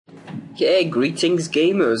Okay, greetings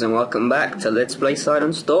gamers and welcome back to Let's Play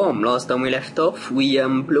Silent Storm. Last time we left off, we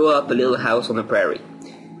blew up a little house on the prairie.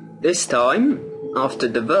 This time, after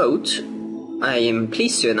the vote, I am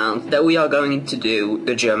pleased to announce that we are going to do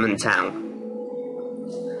the German town.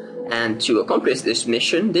 And to accomplish this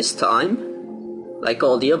mission, this time, like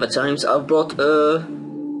all the other times, I've brought a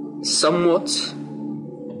somewhat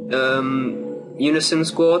unison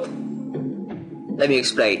squad. Let me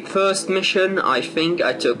explain. First mission, I think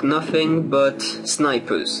I took nothing but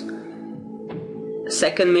snipers.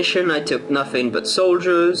 Second mission, I took nothing but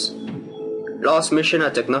soldiers. Last mission,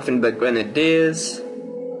 I took nothing but grenadiers.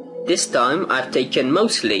 This time, I've taken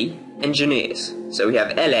mostly engineers. So we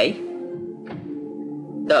have LA,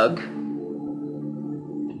 Doug,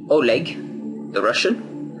 Oleg, the Russian,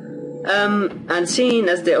 and seeing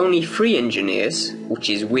as there are only 3 engineers, which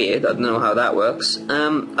is weird, I don't know how that works,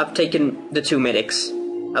 I've taken the 2 medics,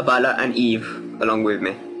 Abala and Eve, along with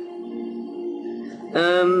me.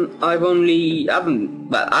 I've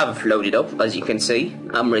loaded up, as you can see.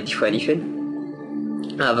 I'm ready for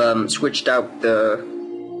anything. I've switched out the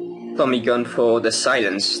Tommy gun for the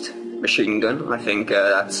silenced machine gun. I think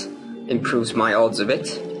that improves my odds a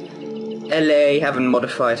bit. LA, haven't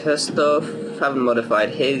modified her stuff, haven't modified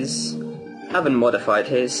his.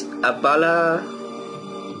 Abala,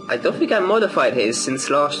 I don't think I modified his since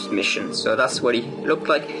last mission, so that's what he looked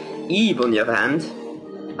like. Eve, on the other hand,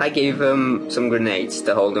 I gave him some grenades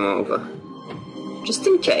to hold him over, just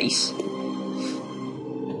in case.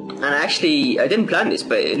 And actually, I didn't plan this,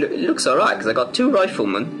 but it looks alright, because I got 2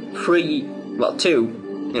 riflemen,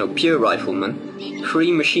 2, pure riflemen,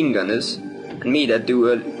 3 machine gunners, and me that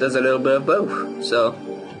does a little bit of both, so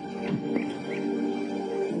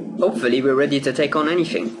hopefully we're ready to take on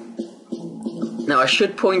anything. Now I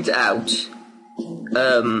should point out,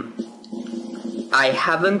 I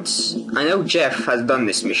know Jeff has done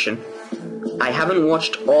this mission, I haven't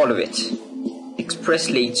watched all of it,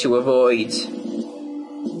 expressly to avoid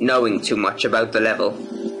knowing too much about the level.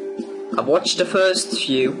 I've watched the first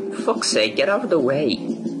few, fuck's sake, get out of the way.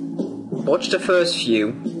 Watched the first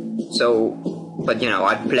few, but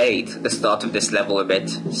I played the start of this level a bit,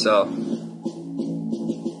 so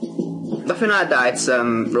nothing like that. It's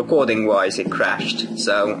recording wise it crashed,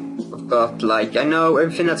 so I've got I know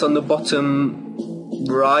everything that's on the bottom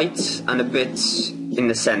right and a bit in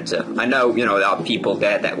the center. I know, there are people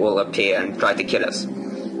there that will appear and try to kill us.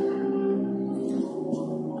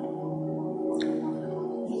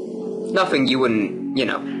 Nothing you wouldn't,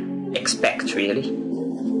 expect really.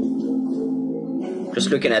 Just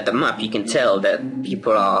looking at the map, you can tell that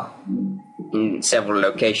people are in several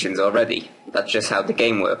locations already. That's just how the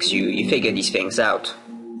game works. You figure these things out.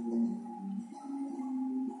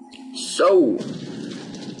 So,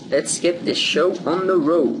 let's get this show on the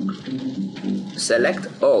road. Select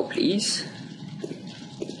all, please.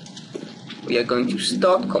 We are going to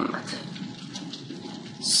start combat.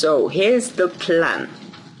 So, here's the plan.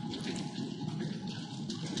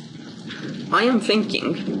 I am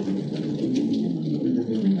thinking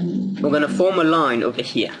we're going to form a line over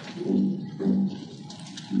here.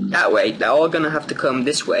 That way, they're all going to have to come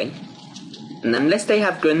this way. And unless they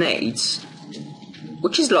have grenades,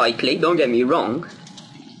 which is likely, don't get me wrong,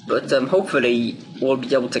 but hopefully we'll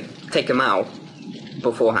be able to take them out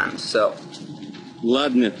beforehand, so.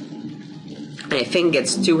 Ladne. And if thing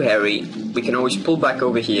gets too hairy, we can always pull back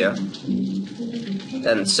over here,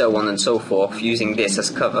 and so on and so forth, using this as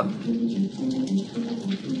cover.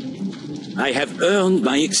 I have earned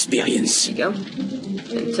my experience. There you go.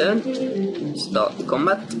 In turn, start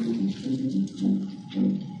combat.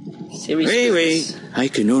 Serious. I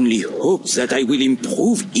can only hope that I will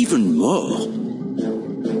improve even more.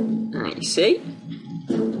 You see?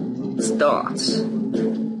 Start.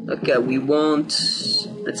 Okay, we want...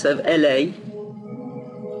 Let's have LA.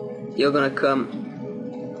 You're gonna come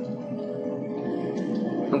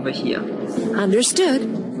over here. Understood.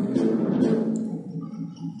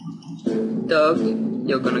 Doug,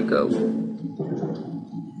 you're gonna go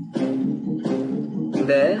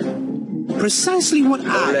there. Precisely what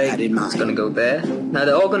I had in mind. It's gonna go there. Now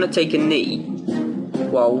they're all gonna take a knee,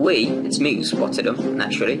 while it's me who spotted them,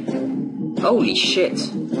 naturally. Holy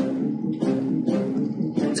shit.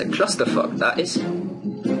 It's a clusterfuck, that is.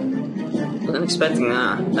 Wasn't expecting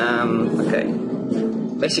that. Okay.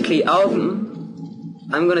 Basically, I'm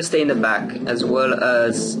gonna stay in the back, as well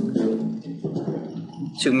as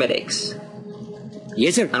 2 medics.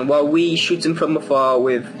 Yes, sir. And while we shoot them from afar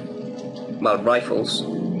with, rifles,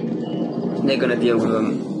 they're gonna deal with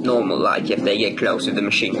them normal, like if they get close with the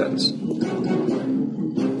machine guns.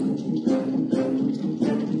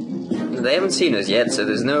 They haven't seen us yet, so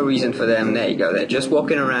there's no reason for them. There you go, they're just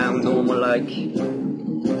walking around normal like.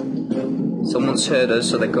 Someone's heard us,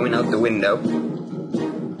 so they're coming out the window.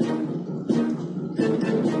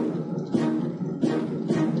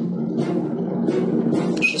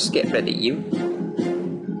 Just get ready, you.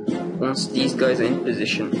 Once these guys are in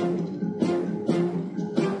position.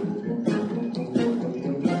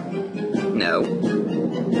 No.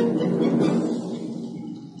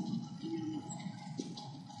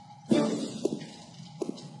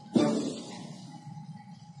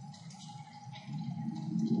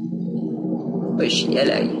 Where's she?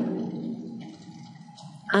 LA.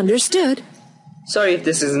 Understood. Sorry if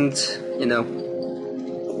this isn't, you know,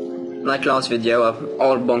 like last video, I'm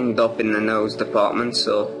all bunged up in the nose department,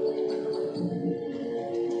 so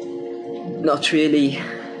not really,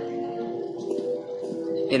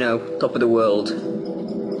 you know, top of the world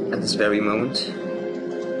at this very moment.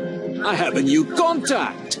 I have a new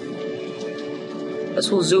contact. Let's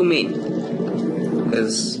all zoom in,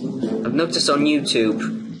 because I've noticed on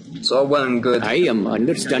YouTube, it's all well and good I am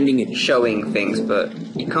understanding it. showing things, but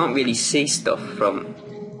you can't really see stuff from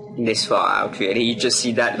this far out, really. You just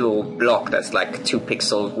see that little block that's like 2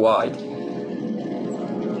 pixels wide.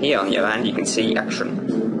 Here on the other hand, you can see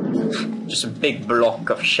action. Just a big block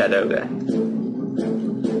of shadow there.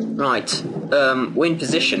 Right, we're in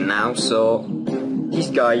position now, so these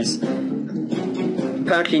guys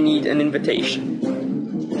apparently need an invitation.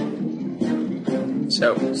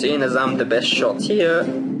 So, seeing as I'm the best shot here,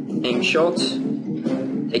 aim shot,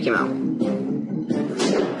 take him out.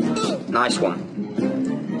 Nice one.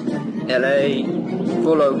 LA,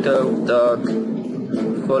 full auto, Doug,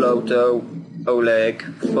 full auto, Oleg,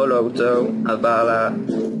 full auto,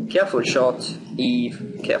 Albala, careful shot,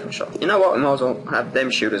 Eve, careful shot. You know what, we might as well have them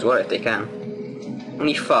shoot as well if they can.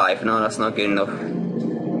 Only 5, no, that's not good enough.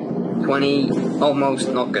 20, almost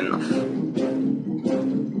not good enough.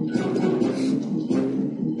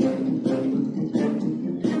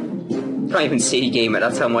 Can't even see Gamer,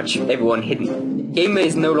 that's how much everyone hidden. Gamer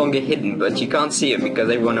is no longer hidden, but you can't see him because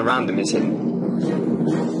everyone around him is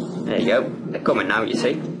hidden. There you go, they're coming now, you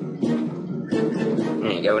see.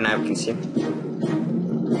 There you go, now we can see him.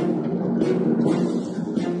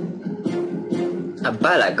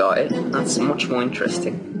 Abala got it, that's much more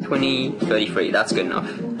interesting. 20, 33, that's good enough.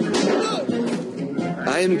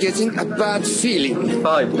 I am getting a bad feeling.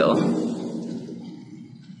 5 though.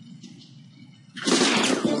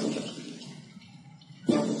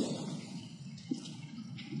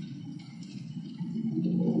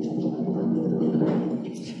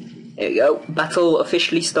 There we go. Battle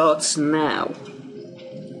officially starts now.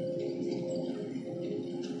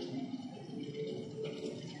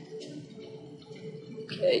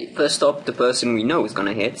 Okay, first up, the person we know is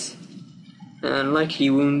gonna hit. And likely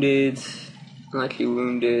wounded. Likely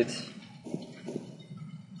wounded.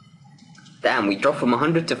 Damn, we dropped from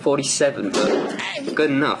 100 to 47, but good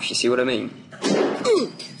enough, you see what I mean?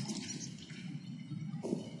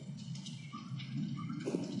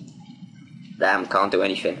 Damn, can't do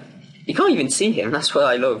anything. You can't even see him, that's what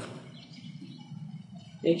I love.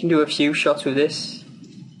 You can do a few shots with this.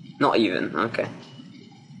 Not even, okay.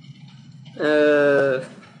 Oh,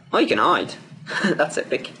 you can hide. That's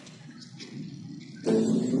epic.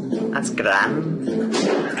 That's grand.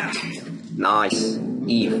 Nice.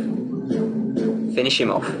 Eve. Finish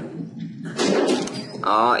him off.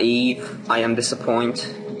 Ah, Eve, I am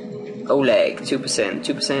disappointed. Oleg, 2%,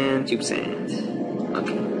 2%, 2%.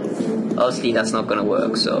 Okay. Obviously that's not gonna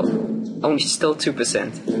work, so only still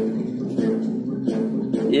 2%.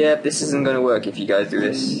 Yep, this isn't gonna work if you guys do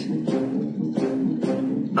this.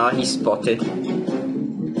 Ah, he's spotted.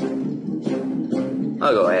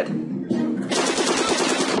 I'll go ahead.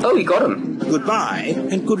 Oh, we got him. Goodbye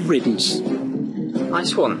and good riddance.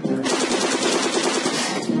 Nice one.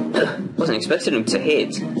 Wasn't expecting him to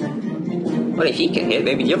hit. Well, if he can hit,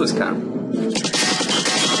 maybe the others can.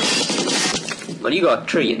 Well, you got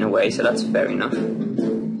 3 in a way, so that's fair enough.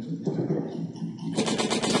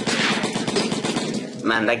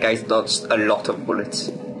 Man, that guy's dodged a lot of bullets.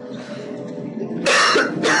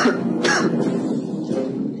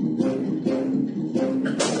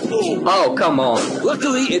 Oh, come on.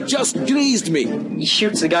 Luckily, it just grazed me. He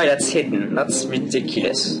shoots the guy that's hidden. That's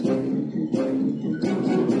ridiculous.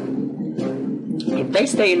 If they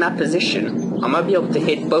stay in that position, I might be able to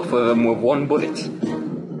hit both of them with 1 bullet.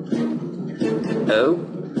 Oh.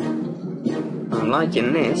 I'm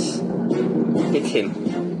liking this. Hit him.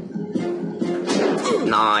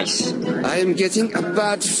 Nice. I am getting a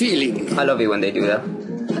bad feeling. I love it when they do that.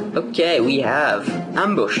 Okay, we have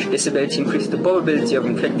ambush. This ability increases the probability of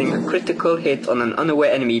inflicting a critical hit on an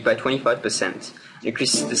unaware enemy by 25%.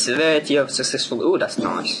 Increases the severity of successful... Oh, that's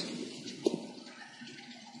nice.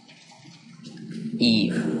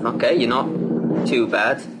 Eve. Okay, you're not too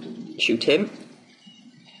bad. Shoot him.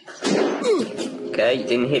 Okay, you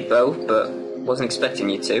didn't hit both, but wasn't expecting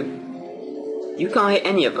you to. You can't hit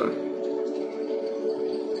any of them.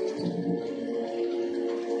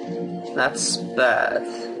 That's bad.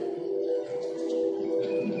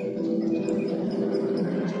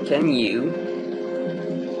 Can you...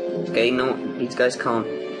 Okay, no, these guys can't.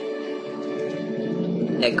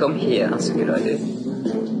 Yeah, come here, that's a good idea.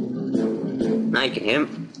 Now you can hit him.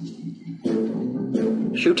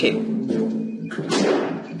 Shoot him.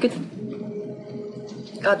 Good.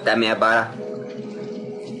 God damn it, Abara.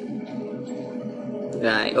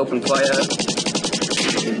 Right, open fire.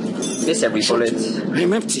 Miss every bullet.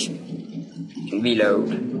 I'm empty. Reload.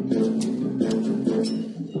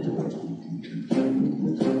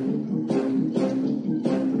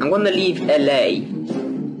 I'm gonna leave LA.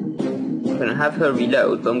 I'm gonna have her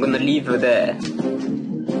reload, but I'm gonna leave her there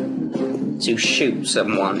to shoot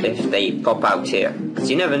someone if they pop out here. Because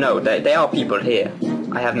you never know, there are people here.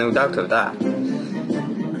 I have no doubt of that.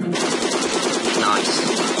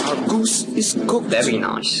 Nice. Our goose is cooked. Very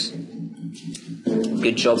nice.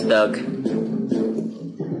 Good job, Doug.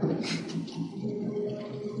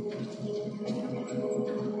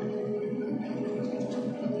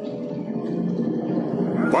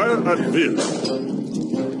 Fire at will.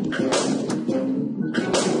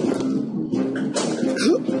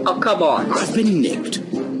 Oh, come on. I've been nicked.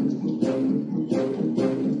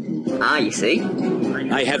 Ah, you see?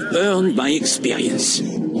 I have earned my experience.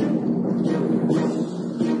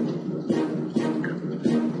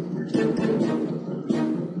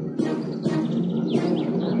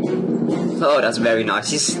 Oh, that's very nice.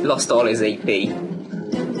 He's lost all his AP.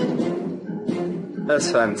 That's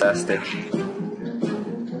fantastic.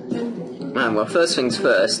 Man, well, first things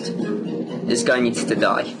first, this guy needs to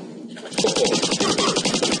die.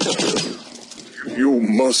 You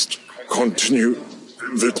must continue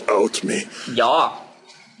without me. Yeah.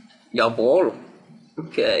 Jawohl.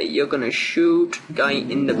 Okay, you're gonna shoot guy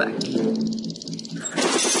in the back.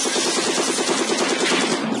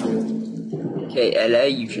 Okay, LA,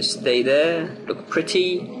 you just stay there. Look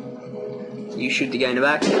pretty. You shoot the guy in the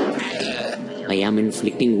back. I am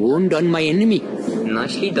inflicting wound on my enemy.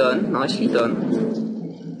 Nicely done, nicely done.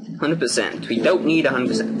 100%. We don't need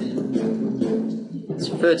 100%. It's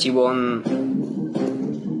 31.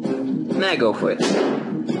 Now go for it.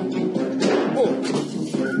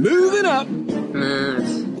 Moving up.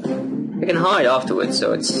 I can hide afterwards,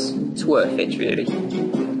 so it's worth it, really.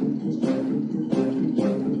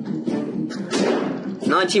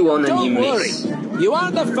 91 and Don't you worry. miss. You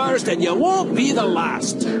aren't the first and you won't be the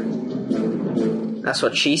last. That's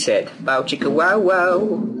what she said. Bow chicka wow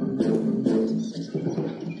wow.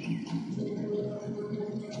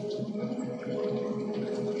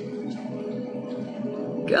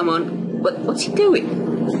 Come on. What's he doing?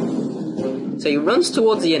 So he runs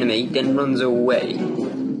towards the enemy, then runs away.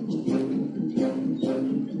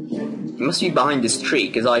 He must be behind this tree,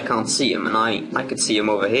 because I can't see him, and I could see him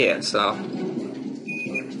over here, so...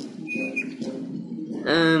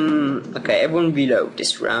 Okay, everyone reload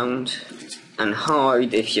this round. And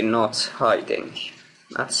hide if you're not hiding.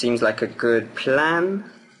 That seems like a good plan.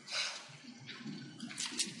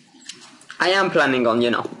 I am planning on,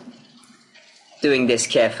 doing this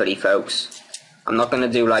carefully, folks. I'm not gonna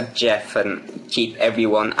do like Jeff and keep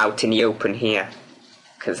everyone out in the open here,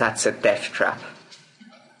 because that's a death trap.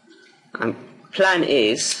 And plan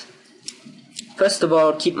is, first of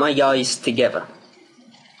all, keep my guys together.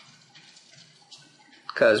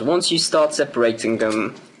 Because once you start separating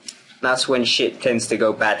them, that's when shit tends to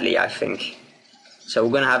go badly, I think. So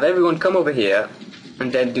we're gonna have everyone come over here,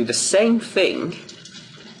 and then do the same thing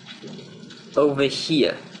over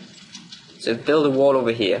here. So build a wall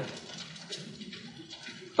over here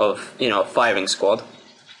of, firing squad,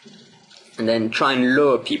 and then try and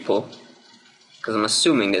lure people, because I'm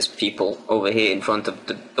assuming there's people over here in front of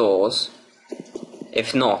the doors.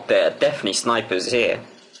 If not, there are definitely snipers here.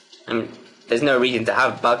 I mean, there's no reason to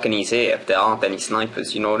have balconies here if there aren't any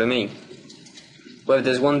snipers, you know what I mean? Whether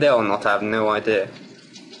there's one there or not, I have no idea.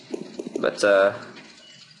 But,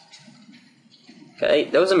 okay,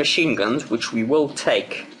 those are machine guns, which we will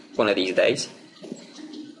take one of these days.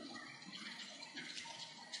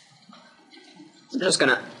 I'm just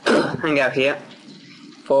gonna hang out here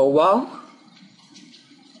for a while.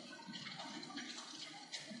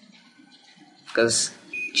 Because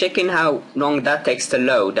checking how long that takes to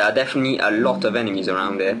load, there are definitely a lot of enemies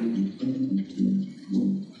around there.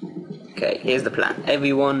 Okay, here's the plan.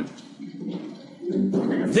 Everyone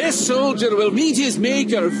This soldier will meet his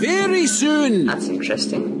maker very soon. That's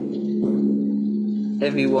interesting.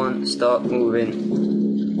 Everyone start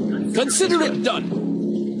moving. Consider it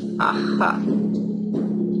done. Aha.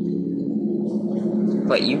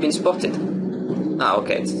 Wait, you've been spotted? Ah,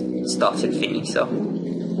 okay, it started thingy, so...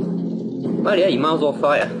 Well, yeah, you might as well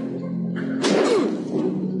fire.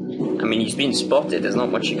 I mean, he's been spotted, there's not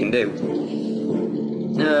much you can do.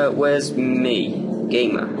 Where's me?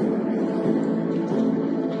 Gamer.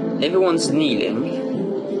 Everyone's kneeling.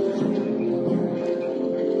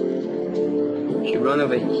 You run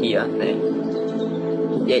over here, there.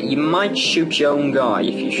 Yeah, you might shoot your own guy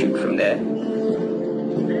if you shoot from there.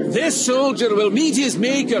 This soldier will meet his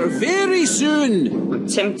maker very soon. I'm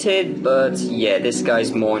tempted, but yeah, this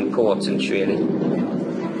guy's more important, really.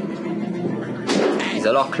 He's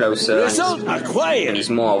a lot closer, Result and acquired. he's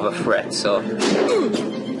more of a threat, so...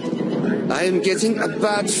 I am getting a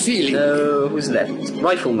bad feeling. Who's left?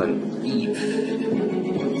 Rifleman. Eve.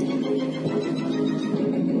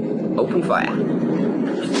 Open fire.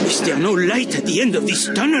 Is there no light at the end of this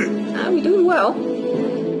tunnel? We're doing well.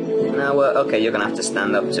 Now, okay, you're gonna have to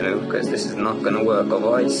stand up to move, because this is not gonna work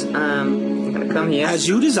otherwise. I'm gonna come here. As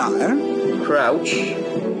you desire. Crouch.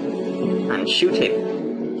 And shoot him.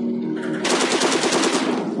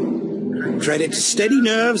 Credit to steady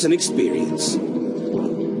nerves and experience.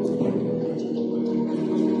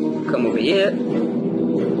 Come over here.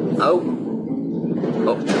 Oh.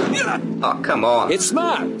 Oh. Oh, come on. It's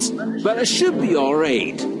smart, but it should be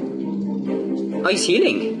alright. Oh, he's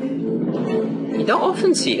healing. You don't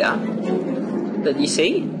often see that. But you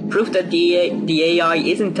see? Proof that the AI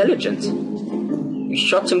is intelligent. You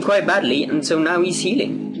shot him quite badly, and so now he's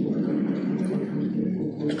healing.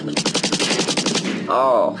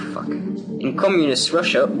 Oh, fuck. In communist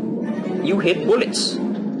Russia, you hit bullets.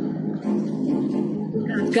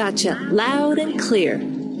 Gotcha. Loud and clear.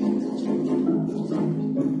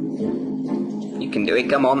 You can do it,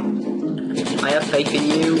 come on. I have faith in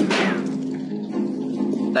you.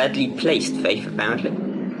 Badly placed faith, apparently.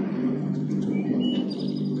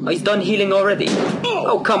 Oh, he's done healing already.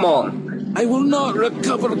 Oh, come on. I will not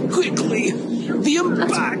recover quickly. The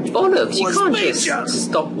impact Bollocks, you was can't major. just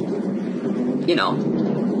stop. You know.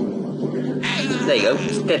 There you go,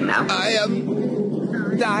 he's dead now. I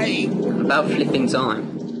am dying. About flipping time.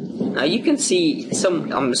 Now you can see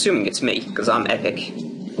some. I'm assuming it's me because I'm epic.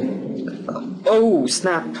 Oh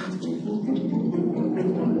snap!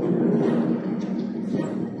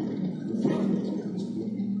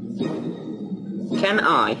 Can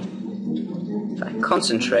I? If I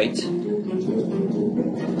concentrate.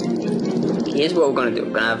 Here's what we're gonna do.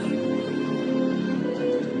 We're gonna have.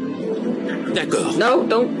 D'accord. No,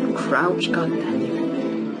 don't crouch. God damn you.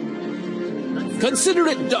 Consider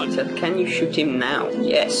it done. So can you shoot him now?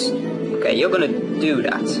 Yes. Okay, you're gonna do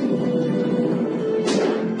that.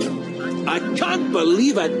 I can't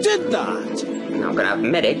believe I did that. Now I'm gonna have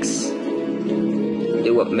medics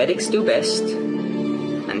do what medics do best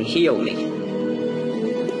and heal me.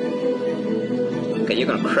 Okay, you're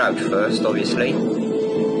gonna crouch first, obviously.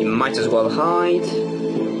 You might as well hide.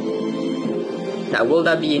 Now, will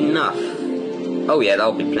that be enough? Oh yeah,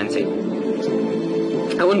 that'll be plenty.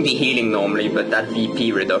 I wouldn't be healing normally, but that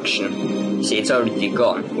VP reduction, see, it's already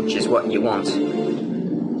gone, which is what you want.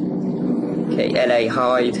 Okay, LA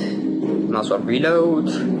hide. Might as well reload.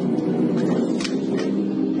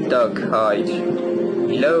 Doug hide.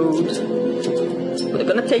 Reload. We're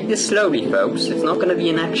gonna take this slowly, folks. It's not gonna be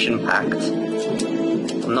an action-packed.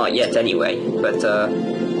 Well, not yet, anyway. But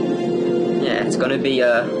yeah, it's gonna be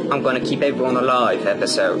a I'm gonna keep everyone alive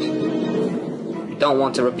episode. We don't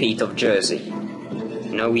want a repeat of Jersey.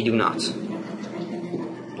 No, we do not.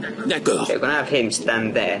 D'accord. Okay, we're gonna have him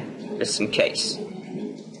stand there, just in case.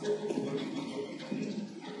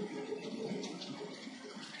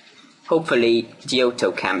 Hopefully, the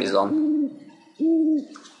auto cam is on.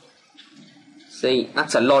 See,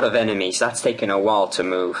 that's a lot of enemies. That's taken a while to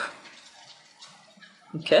move.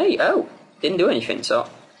 Okay, oh, didn't do anything, so...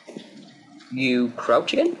 You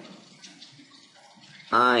crouch again?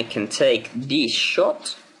 I can take this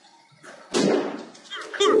shot.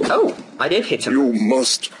 Oh, I did hit him. You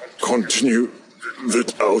must continue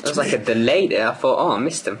without There was like me. a delay there. I thought, oh, I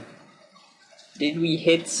missed him. Did we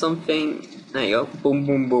hit something? There you go. Boom,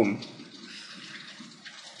 boom, boom.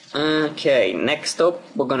 Okay, next up,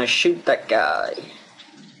 we're gonna shoot that guy.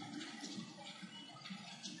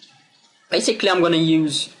 Basically, I'm gonna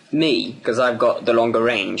use me, because I've got the longer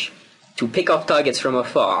range, to pick off targets from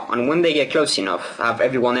afar, and when they get close enough, have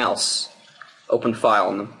everyone else open fire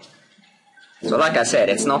on them. So like I said,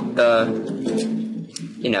 it's not the,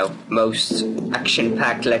 you know, most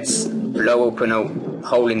action-packed, let's blow open a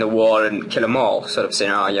hole in the wall and kill them all sort of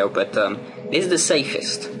scenario, but this is the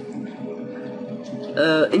safest.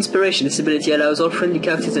 Inspiration. This ability allows all friendly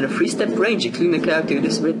characters in a 3-step range, including the character with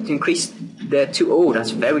disability, to increase their 2. Oh,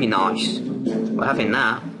 that's very nice. We're having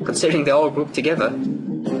that, considering they're all grouped together.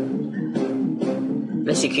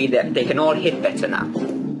 Basically, they can all hit better now.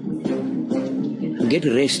 Get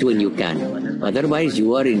rest when you can. Otherwise,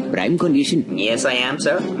 you are in prime condition. Yes, I am,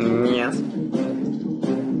 sir. Yes.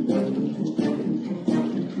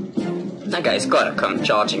 That guy's gotta come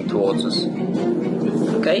charging towards us.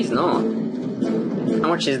 Okay, he's not. How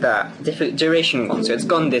much is that? Duration 1, so it's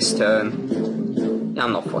gone this turn. Yeah,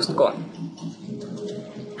 I'm not forced. Go on.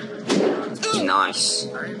 Nice.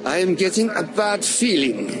 I am getting a bad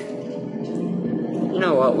feeling. You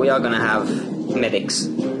know what? We are gonna have medics.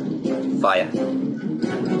 Fire.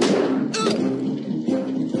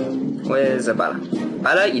 Where's Bala?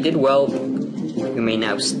 Bala, you did well. You may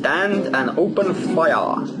now stand and open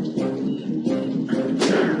fire.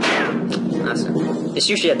 That's it. It's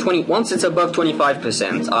usually at 20. Once it's above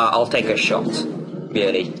 25%, I'll take a shot.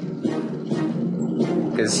 Really.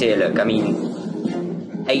 Because here, look, I mean,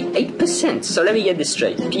 8%. So let me get this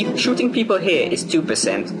straight. Shooting people here is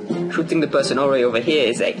 2%. Shooting the person already over here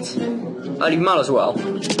is 8. You might as well.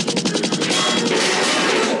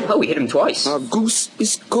 Oh, we hit him twice. Our goose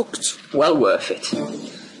is cooked. Well worth it.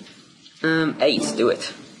 8, do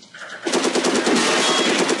it.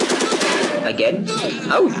 Again.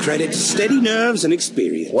 Oh, Credit to steady nerves and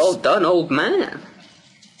experience. well done, old man.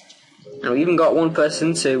 And we even got one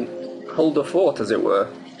person to hold the fort, as it were.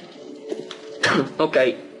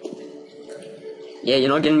 Okay. Yeah, you're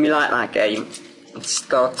not getting me like that game.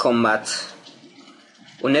 Start combat.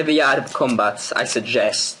 Whenever you're out of combat, I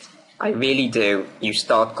suggest, I really do, you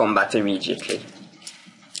start combat immediately.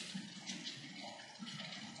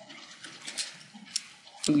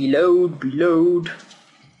 Reload.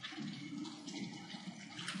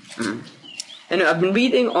 Anyway, I've been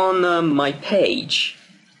reading on my page.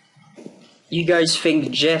 You guys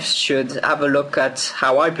think Jeff should have a look at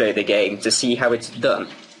how I play the game to see how it's done.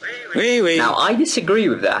 Oui. Now, I disagree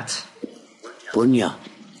with that. Punya.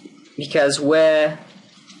 Because where...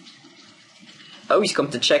 Oh, he's come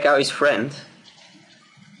to check out his friend.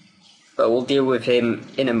 But we'll deal with him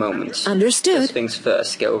in a moment. Understood. First things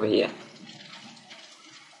first, get over here.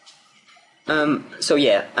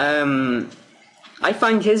 I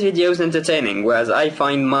find his videos entertaining, whereas I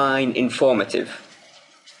find mine informative.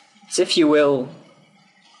 It's, if you will...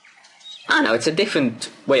 I don't know, it's a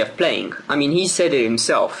different way of playing. I mean, he said it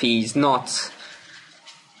himself, he's not...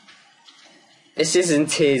 This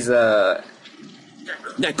isn't his, But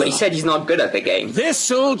he said he's not good at the game. This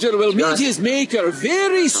soldier will meet his maker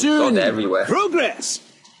very soon. Everywhere. Progress.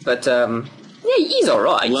 But, yeah, he's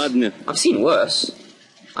alright. Ladna. I've seen worse.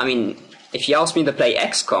 I mean, if you ask me to play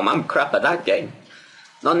XCOM, I'm crap at that game.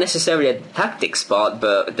 Not necessarily a tactics part,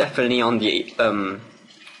 but definitely on the,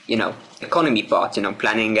 economy part,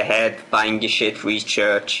 planning ahead, buying your shit for each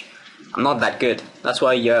church. I'm not that good. That's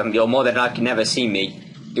why you'll more than likely never see me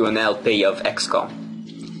do an LP of XCOM.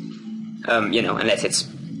 Unless it's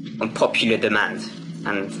on popular demand.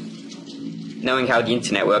 And knowing how the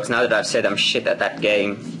internet works, now that I've said I'm shit at that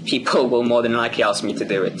game, people will more than likely ask me to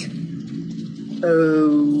do it.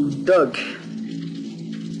 Oh, Doug.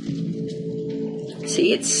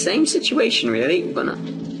 See, it's the same situation really. We're gonna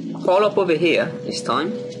crawl up over here this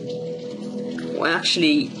time. We're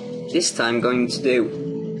actually, this time, going to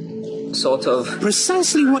do sort of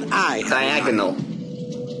Precisely what I diagonal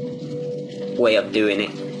way of doing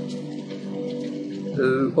it.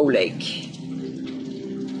 Oh, lake.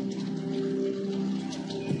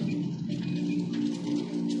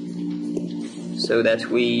 So that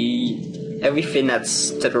everything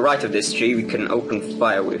that's to the right of this tree we can open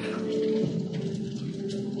fire with.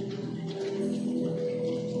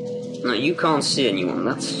 No, you can't see anyone,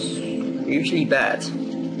 that's usually bad.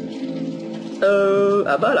 Oh,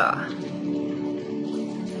 Abala.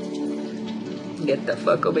 Get the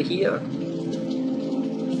fuck over here.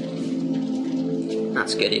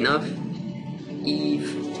 That's good enough.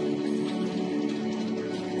 Eve.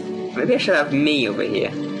 Maybe I should have me over here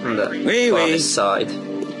on the farthest side.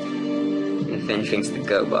 If anything's to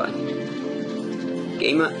go by.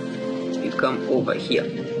 Gamer, you come over here.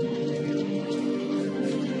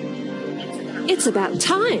 It's about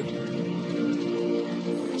time.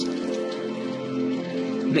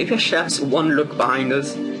 Maybe I should have one look behind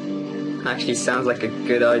us. Actually sounds like a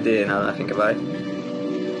good idea now that I think about it.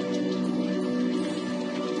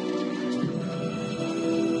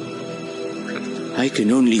 I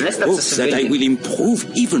can only hope that I will improve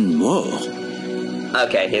even more.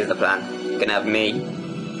 Okay, here's the plan. Gonna have me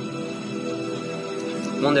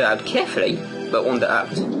wander out carefully, but wander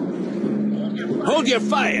out. Hold your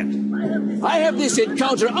fire! I have this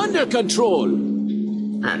encounter under control!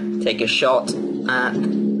 And take a shot at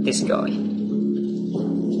this guy.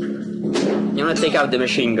 You want to take out the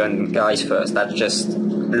machine gun guys first, that's just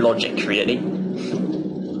logic, really.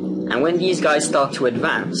 And when these guys start to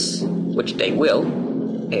advance, which they will,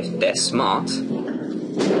 if they're smart,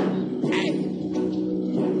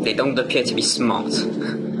 they don't appear to be smart.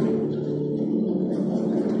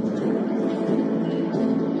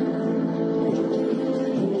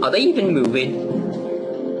 Are they even moving?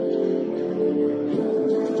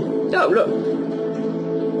 Oh, look.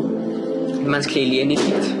 The man's clearly an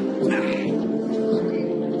idiot.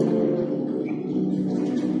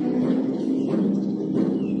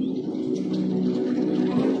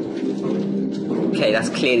 Okay, that's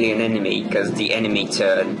clearly an enemy, because the enemy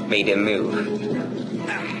turn made him move.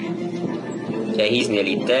 Okay, he's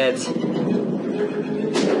nearly dead.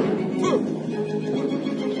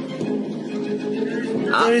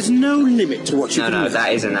 There is no limit to what you can No, do.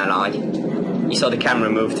 that is an ally. You saw the camera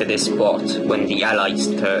move to this spot when the allies'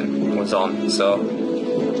 turn was on, so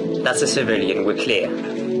that's a civilian, we're clear.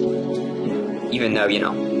 Even though, you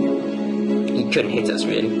know, he couldn't hit us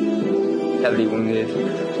really. Heavily wounded.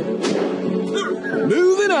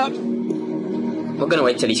 Moving up! We're gonna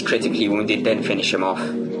wait till he's critically wounded, then finish him off.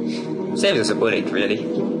 Saves us a bullet, really.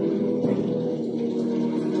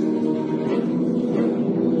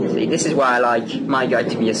 See, this is why I like my guy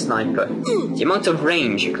to be a sniper. The amount of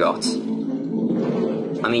range you got.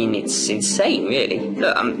 I mean, it's insane, really.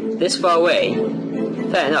 Look, I'm this far away.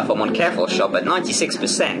 Fair enough, I'm on careful shot, but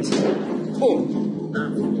 96%.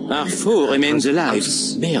 Our foe remains alive,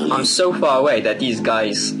 barely. I'm so far away that these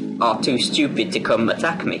guys are too stupid to come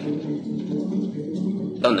attack me.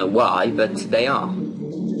 Don't know why, but they are.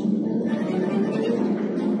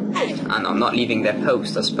 And I'm not leaving their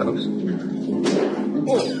post, I suppose.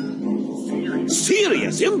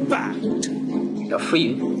 Serious impact! Got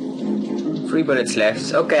three bullets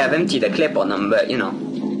left. Okay, I've emptied a clip on them, but you know,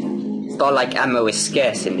 it's not like ammo is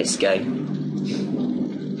scarce in this game.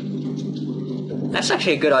 That's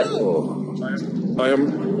actually a good idea. I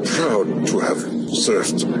am proud to have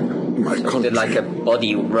served my country. Did like a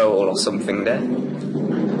body roll or something there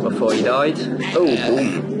before he died. Oh,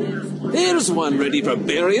 boom. There's one ready for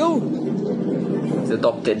burial. He's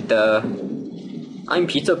adopted the I'm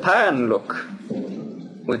Peter Pan look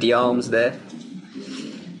with the arms there.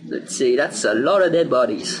 Let's see, that's a lot of dead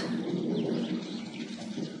bodies.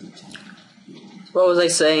 What was I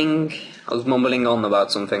saying? I was mumbling on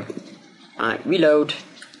about something. Alright, reload.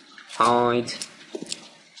 Hide.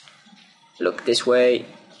 Look this way.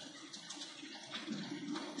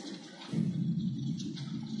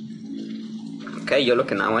 Okay, you're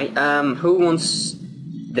looking that way. Who wants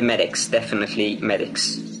the medics? Definitely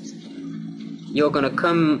medics. You're gonna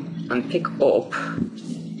come and pick up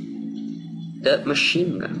the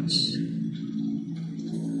machine guns.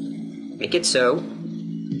 Make it so.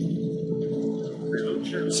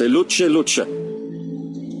 C'est luce, luce.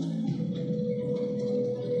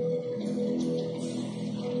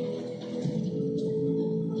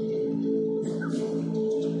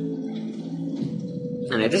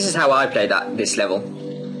 And this is how I played this level.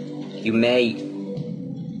 You may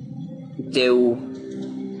do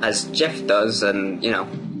as Jeff does and, you know,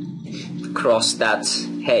 cross that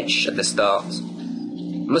hedge at the start.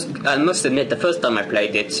 I must admit, the first time I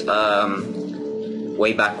played it,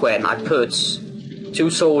 way back when, I put two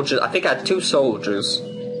soldiers, I think I had 2 soldiers,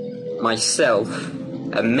 myself,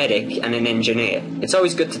 a medic and an engineer. It's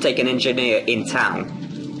always good to take an engineer in town,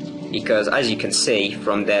 because as you can see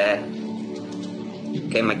from there,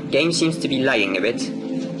 okay, my game seems to be lagging a bit.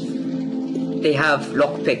 They have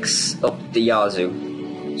lockpicks up the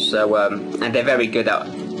yazoo, so and they're very good at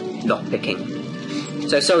lockpicking.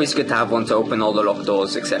 So it's always good to have one to open all the locked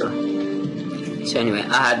doors, etc. So anyway,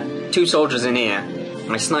 I had 2 soldiers in here,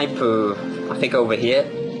 my sniper, I think over here,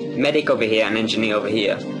 medic over here, and engineer over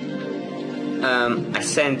here. I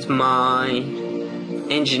sent my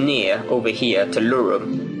engineer over here to lure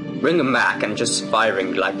him, bring him back, and just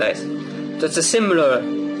firing like this. So it's a similar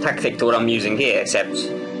tactic to what I'm using here, except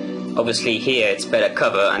obviously here it's better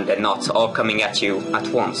cover and they're not all coming at you at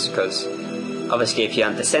once, because obviously if you're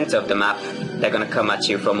at the center of the map, they're going to come at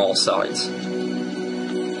you from all sides.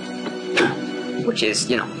 Which is,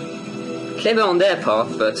 you know, clever on their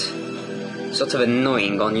part, but sort of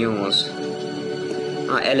annoying on yours.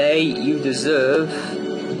 LA, you deserve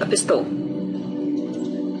a pistol.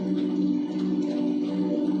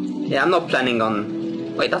 Yeah, I'm not planning on...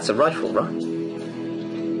 Wait, that's a rifle, right?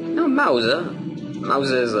 No, Mauser.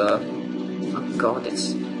 Mauser's a... Oh god,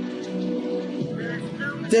 it's...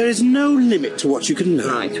 There is no limit to what you can learn.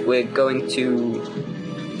 Right, we're going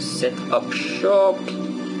to set up shop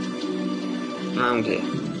around here.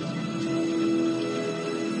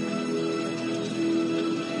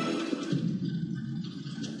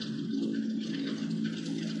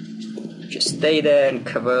 Just stay there and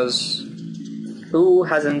cover us. Who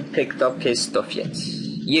hasn't picked up his stuff yet?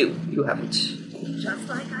 You haven't.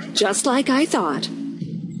 Just like I thought.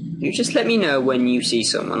 You just let me know when you see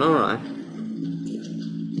someone, alright?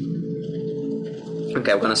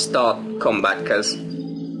 Okay, we're gonna start combat, because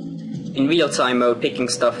in real-time mode, picking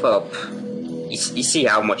stuff up, you see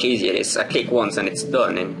how much easier it is. I click once and it's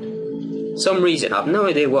done, and some reason, I have no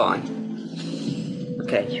idea why.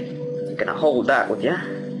 Okay, I'm gonna hold that with ya.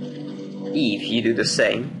 Eve, you do the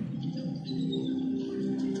same.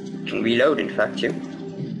 You can reload, in fact, you.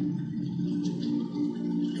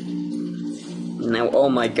 Now all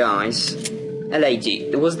my guys.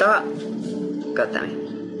 LAG, was that? God damn it.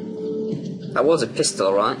 That was a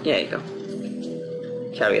pistol, right? Yeah, you go.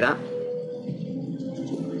 Carry that.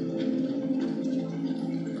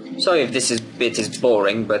 Sorry if this bit is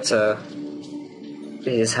boring, but this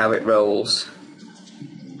is how it rolls.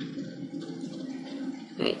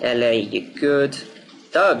 Hey, LA, you're good.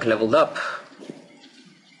 Doug, leveled up.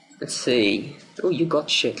 Let's see. Oh, you got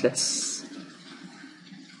shit. Let's...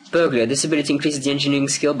 Burglar. This ability increases the engineering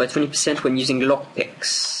skill by 20% when using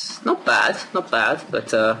lockpicks. Not bad,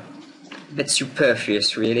 but a bit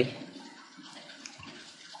superfluous, really.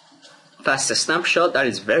 Faster snapshot, that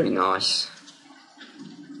is very nice.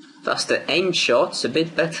 Faster aim shots, a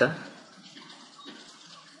bit better.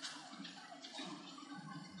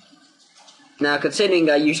 Now, considering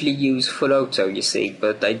I usually use full auto, you see,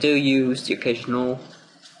 but I do use the occasional...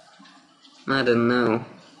 I don't know.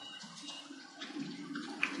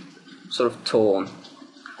 Sort of torn.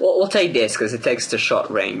 We'll take this because it takes the shot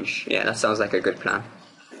range. Yeah, that sounds like a good plan.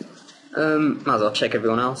 Might as well check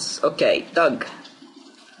everyone else. Okay, Doug.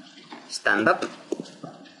 Stand up.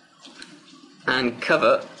 And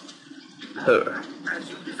cover her.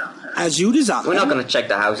 As you desire. We're not gonna check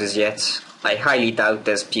the houses yet. I highly doubt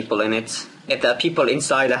there's people in it. If there are people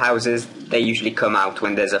inside the houses, they usually come out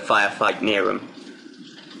when there's a firefight near them.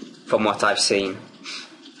 From what I've seen.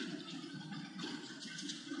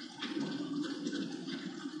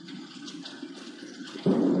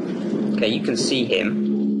 Okay, you can see him.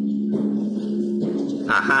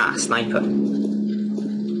 Aha, sniper.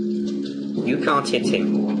 You can't hit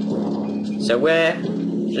him. So where?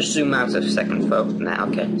 Just zoom out a second, folks. Now,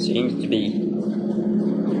 okay, so you need to be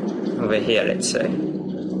over here, let's say.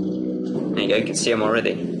 There you go, you can see him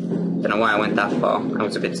already. Don't know why I went that far. I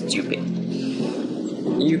was a bit stupid.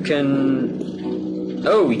 You can...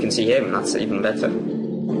 Oh, we can see him. That's even better.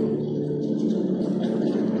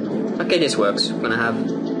 Okay, this works. We're gonna have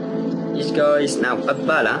these guys. Now,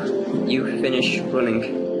 Abala, you finish running.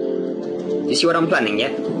 You see what I'm planning,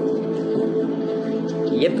 yeah?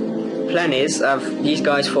 Yep. Plan is, I've these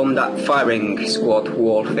guys form that firing squad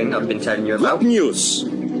wall thing I've been telling you about. Good news.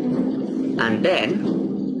 And then...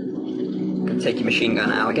 You can take your machine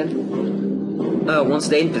gun out again. Once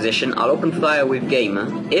they're in position, I'll open fire with Gamer.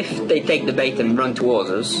 If they take the bait and run towards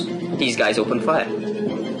us, these guys open fire.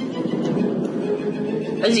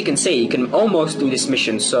 As you can see, you can almost do this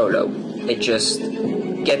mission solo. It just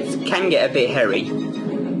can get a bit hairy,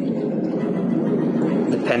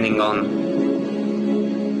 depending on...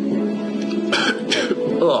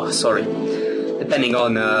 oh, sorry. Depending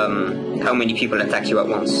on how many people attack you at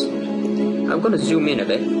once. I'm gonna zoom in a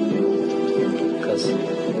bit, because...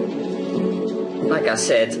 like I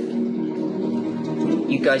said,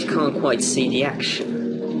 you guys can't quite see the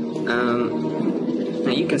action.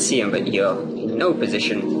 Now you can see him, but you're in no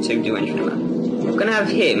position to do anything about it. I'm gonna have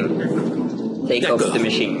him take over the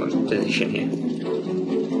machine gun position here.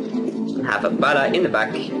 And have a bala in the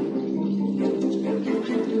back.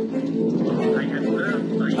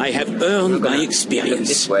 I have earned my experience. Look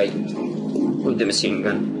this way with the machine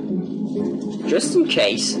gun. Just in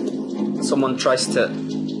case someone tries to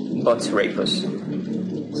butt rape us.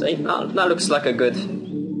 See, that looks like a good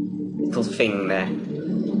little thing there.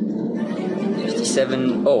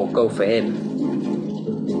 57. Oh, go for him.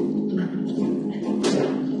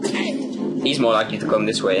 He's more likely to come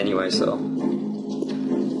this way anyway, so.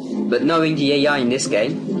 But knowing the AI in this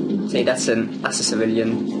game, say that's a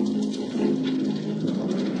civilian.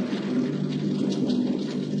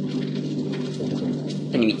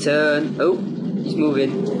 Enemy turn. Oh, he's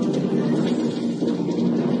moving.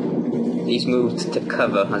 He's moved to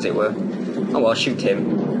cover, as it were. Oh, I'll shoot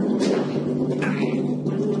him.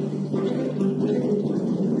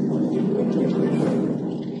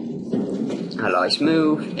 Allies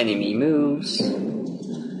move, enemy moves.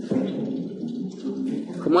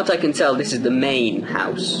 From what I can tell, this is the main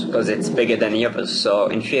house, because it's bigger than the others, so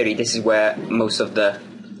in theory this is where most of the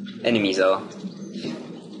enemies are.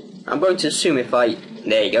 I'm going to assume if I...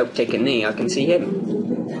 There you go, take a knee, I can see him.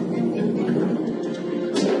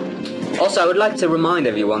 Also, I would like to remind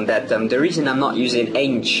everyone that the reason I'm not using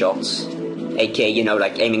aimed shots, aka, you know,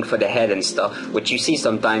 like aiming for the head and stuff, which you see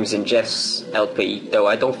sometimes in Jeff's LP, though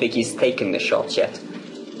I don't think he's taken the shots yet,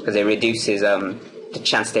 because it reduces the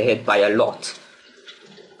chance to hit by a lot.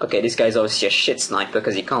 Okay, this guy's obviously a shit sniper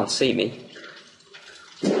because he can't see me.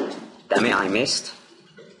 Damn it, I missed.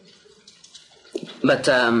 But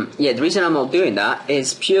yeah, the reason I'm not doing that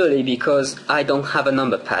is purely because I don't have a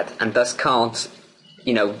number pad and thus can't,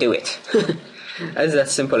 you know, do it. It's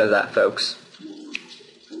as simple as that, folks.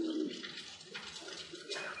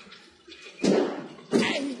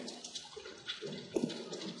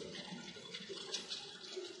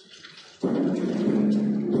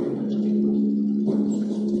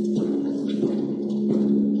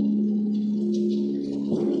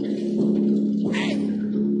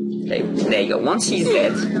 Okay, there you go. Once he's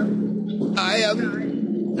dead...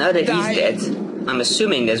 Now that he's dead, I'm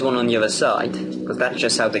assuming there's one on the other side, because that's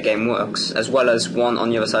just how the game works, as well as one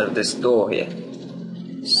on the other side of this door here.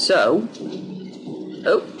 So...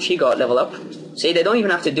 Oh, she got level up. See, they don't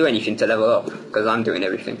even have to do anything to level up, because I'm doing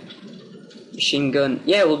everything. Machine gun...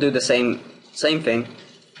 Yeah, we'll do the same thing.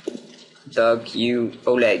 Doug, you...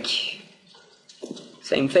 Oleg.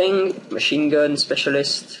 Same thing. Machine gun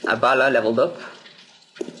specialist. Abala leveled up.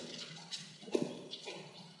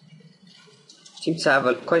 Seems to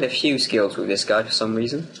have quite a few skills with this guy for some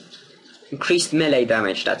reason. Increased melee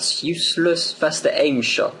damage, that's useless. Faster aim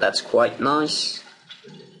shot, that's quite nice.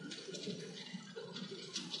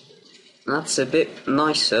 That's a bit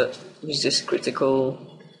nicer. Use this critical.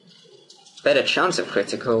 Better chance of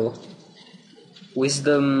critical.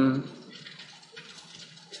 Wisdom.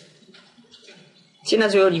 Seeing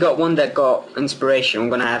as we already got one that got inspiration, I'm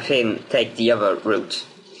gonna have him take the other route.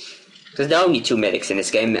 Because there are only 2 medics in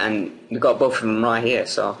this game, and we've got both of them right here,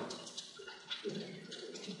 so...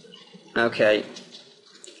 Okay.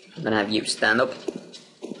 I'm gonna have you stand up.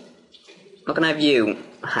 I'm not gonna have you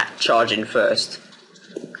charge in first.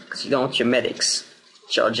 Because you don't want your medics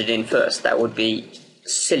charging in first. That would be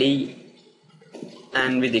silly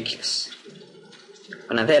and ridiculous.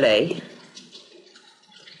 I'm gonna have LA.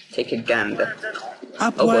 Take a gander.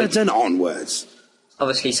 Upwards and onwards.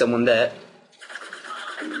 Obviously someone there.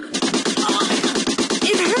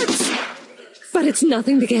 But it's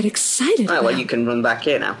nothing to get excited about. Oh, well, you can run back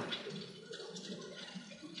here now.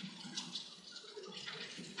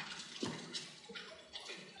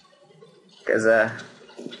 Because,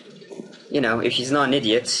 you know, if he's not an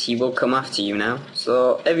idiot, he will come after you now.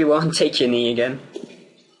 So, everyone, take your knee again.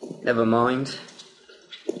 Never mind.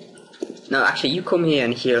 No, actually, you come here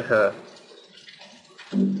and heal her.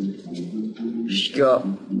 She got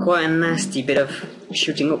quite a nasty bit of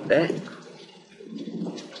shooting up there.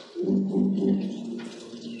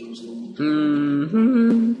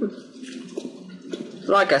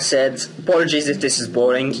 Like I said, apologies if this is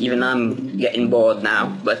boring, even I'm getting bored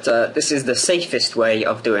now, but this is the safest way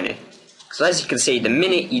of doing it. So as you can see, the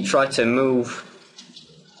minute you try to move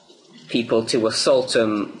people to assault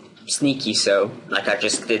them sneaky so, like I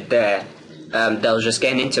just did there, they'll just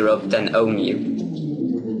get an interrupt and own you.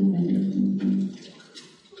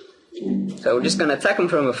 So we're just going to attack them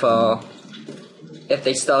from afar. If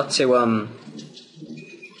they start to,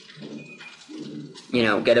 you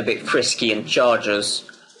know, get a bit frisky and charge us,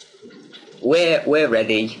 we're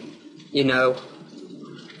ready, you know.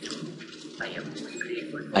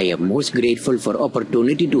 I am most grateful for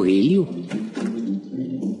opportunity to heal you.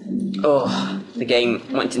 Oh, the game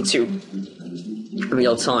went into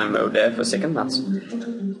real-time mode there for a second. That's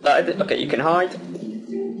okay. You can hide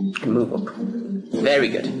and move up. Very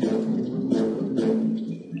good.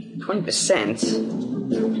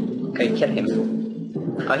 20%. Okay, kill him.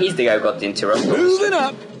 Oh, he's the guy who got the interrupt. Moving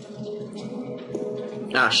up.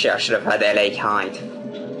 Ah, shit, I should have had LA hide.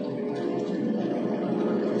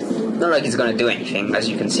 Not like he's gonna do anything. As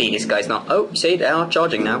you can see, this guy's not... Oh, see, they are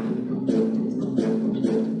charging now.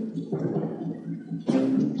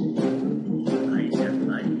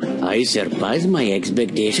 I surpassed my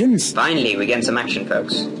expectations. Finally, we're getting some action,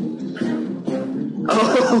 folks.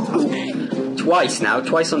 Oh! Twice now,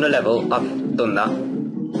 twice on the level. I've done that.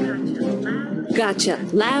 Gotcha.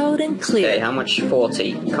 Loud and clear. Okay, how much?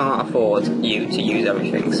 40. Can't afford you to use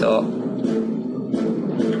everything, so...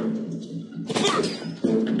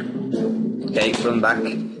 Okay, run back.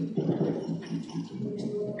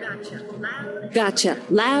 Gotcha.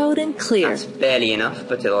 Loud and clear. That's barely enough,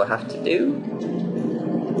 but it'll have to do.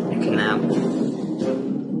 You can now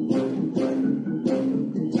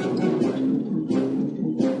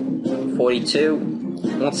 42.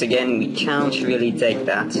 Once again, we can't really take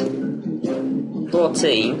that.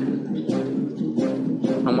 14.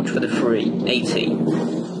 How much for the 3?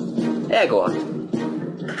 18. Yeah, go on.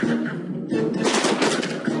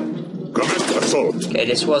 Okay,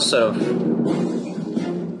 this was sort of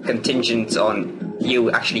contingent on you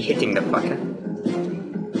actually hitting the fucker.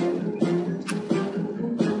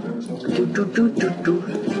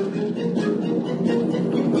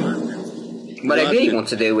 What I really want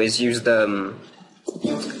to do is use the,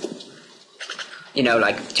 you know,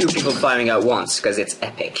 like 2 people firing at once, because it's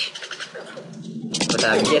epic. But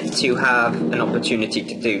I've yet to have an opportunity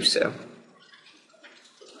to do so.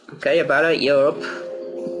 Okay, Abara, you're up.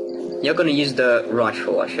 You're gonna use the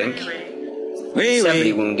rifle, I think. He's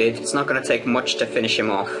heavily wounded. It's not gonna take much to finish him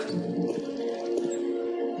off.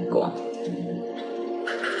 Go on.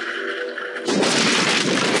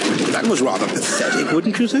 That was rather pathetic,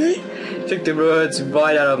 wouldn't you say? Took the words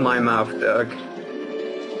right out of my mouth, Doug.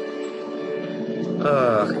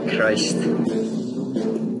 Oh, Christ.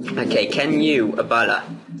 Okay, can you, Abala,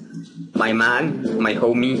 my man, my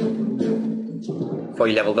homie, before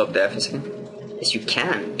you leveled up there for a second? Yes, you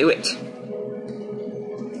can. Do it.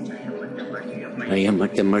 I am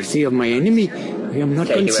at the mercy of my enemy. I am not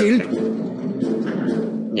concealed.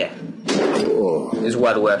 Yeah. It's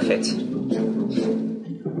well worth it.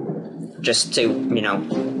 Just to, you know,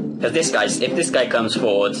 because if this guy comes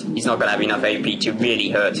forward, he's not gonna have enough AP to really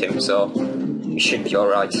hurt him, so you should be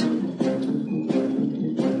alright.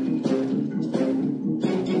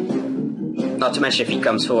 Not to mention, if he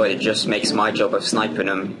comes forward, it just makes my job of sniping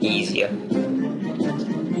him easier.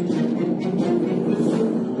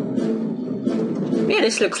 Yeah,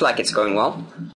 this looks like it's going well.